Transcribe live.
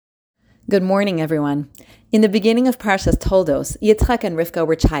Good morning, everyone. In the beginning of Parshas Toldos, Yitzchak and Rivka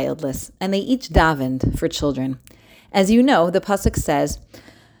were childless, and they each davened for children. As you know, the pasuk says,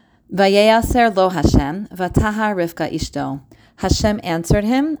 "Vayeyaser lo Hashem, v'tahar Rivka ishto." Hashem answered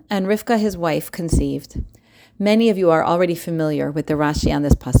him, and Rivka, his wife, conceived. Many of you are already familiar with the Rashi on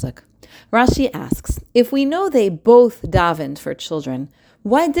this pasuk. Rashi asks, if we know they both davened for children,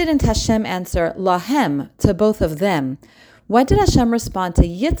 why didn't Hashem answer lahem to both of them? Why did Hashem respond to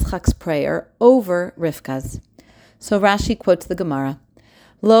Yitzchak's prayer over Rivka's? So Rashi quotes the Gemara,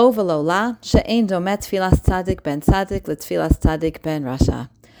 Lo v'lo la, she'ein domet tfilas tzadik ben tzadik l'tfilas tzadik ben rasha.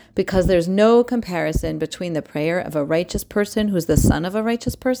 Because there's no comparison between the prayer of a righteous person who's the son of a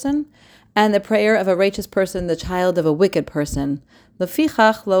righteous person and the prayer of a righteous person, the child of a wicked person.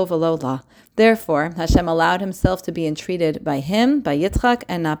 Lefichach lo v'lo la. Therefore, Hashem allowed himself to be entreated by him, by Yitzchak,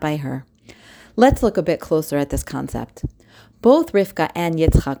 and not by her. Let's look a bit closer at this concept. Both Rivka and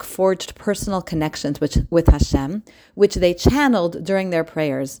Yitzchak forged personal connections with Hashem, which they channeled during their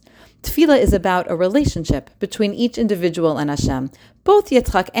prayers. Tefillah is about a relationship between each individual and Hashem. Both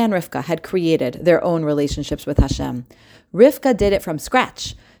Yitzchak and Rivka had created their own relationships with Hashem. Rivka did it from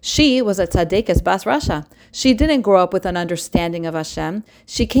scratch. She was a tzaddikas bas rasha. She didn't grow up with an understanding of Hashem.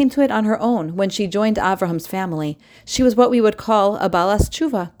 She came to it on her own when she joined Avraham's family. She was what we would call a balas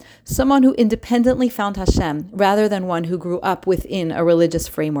tshuva, someone who independently found Hashem rather than one who grew up within a religious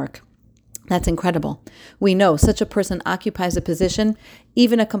framework. That's incredible. We know such a person occupies a position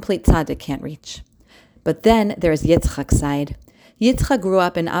even a complete tzaddik can't reach. But then there's Yitzchak's side. Yitzchak grew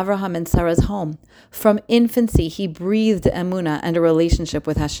up in Avraham and Sarah's home. From infancy, he breathed emunah and a relationship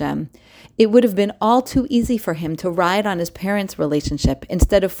with Hashem. It would have been all too easy for him to ride on his parents' relationship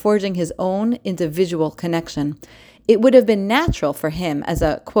instead of forging his own individual connection. It would have been natural for him as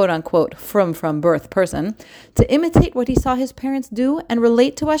a quote-unquote from birth person to imitate what he saw his parents do and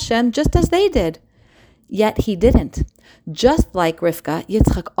relate to Hashem just as they did. Yet he didn't. Just like Rivka,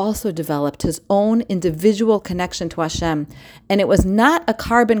 Yitzchak also developed his own individual connection to Hashem, and it was not a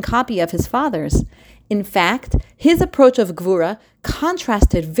carbon copy of his father's. In fact, his approach of Gvura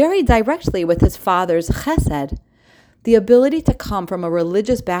contrasted very directly with his father's Chesed. The ability to come from a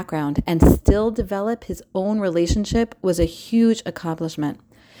religious background and still develop his own relationship was a huge accomplishment.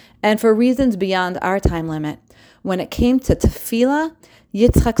 And for reasons beyond our time limit, when it came to tefillah,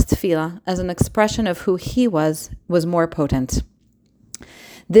 Yitzchak's tefillah, as an expression of who he was more potent.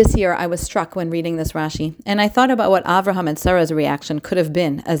 This year, I was struck when reading this Rashi, and I thought about what Avraham and Sarah's reaction could have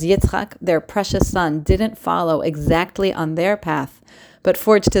been as Yitzchak, their precious son, didn't follow exactly on their path, but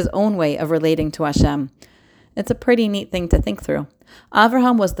forged his own way of relating to Hashem. It's a pretty neat thing to think through.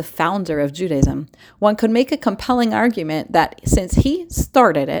 Avraham was the founder of Judaism. One could make a compelling argument that since he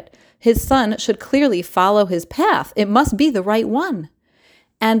started it, his son should clearly follow his path. It must be the right one.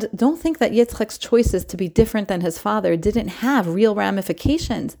 And don't think that Yitzchak's choices to be different than his father didn't have real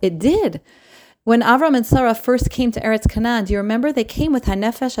ramifications. It did. When Avram and Sarah first came to Eretz Canaan, do you remember they came with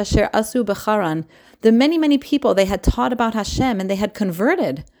Hanefesh Asher Asu B'Charan, the many people they had taught about Hashem and they had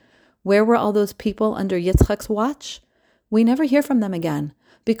converted. Where were all those people under Yitzchak's watch? We never hear from them again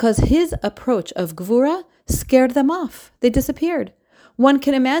because his approach of Gvura scared them off. They disappeared. One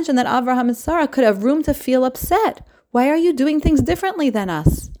can imagine that Avraham and Sarah could have room to feel upset. Why are you doing things differently than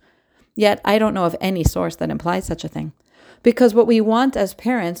us? Yet I don't know of any source that implies such a thing. Because what we want as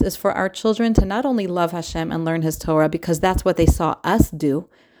parents is for our children to not only love Hashem and learn His Torah because that's what they saw us do,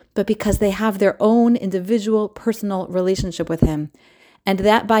 but because they have their own individual, personal relationship with Him. And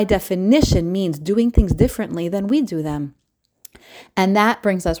that by definition means doing things differently than we do them. And that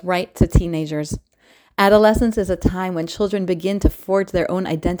brings us right to teenagers. Adolescence is a time when children begin to forge their own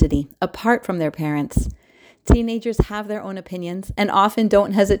identity apart from their parents. Teenagers have their own opinions and often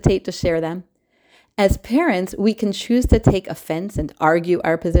don't hesitate to share them. As parents, we can choose to take offense and argue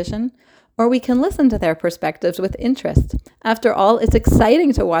our position, or we can listen to their perspectives with interest. After all, it's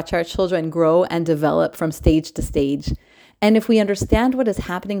exciting to watch our children grow and develop from stage to stage. And if we understand what is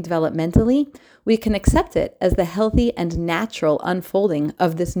happening developmentally, we can accept it as the healthy and natural unfolding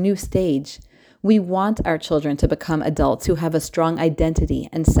of this new stage. We want our children to become adults who have a strong identity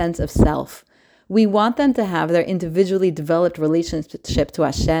and sense of self. We want them to have their individually developed relationship to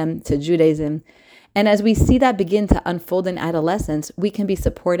Hashem, to Judaism. And as we see that begin to unfold in adolescence, we can be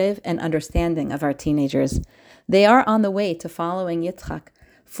supportive and understanding of our teenagers. They are on the way to following Yitzchak,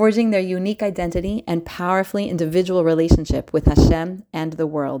 forging their unique identity and powerfully individual relationship with Hashem and the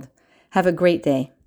world. Have a great day.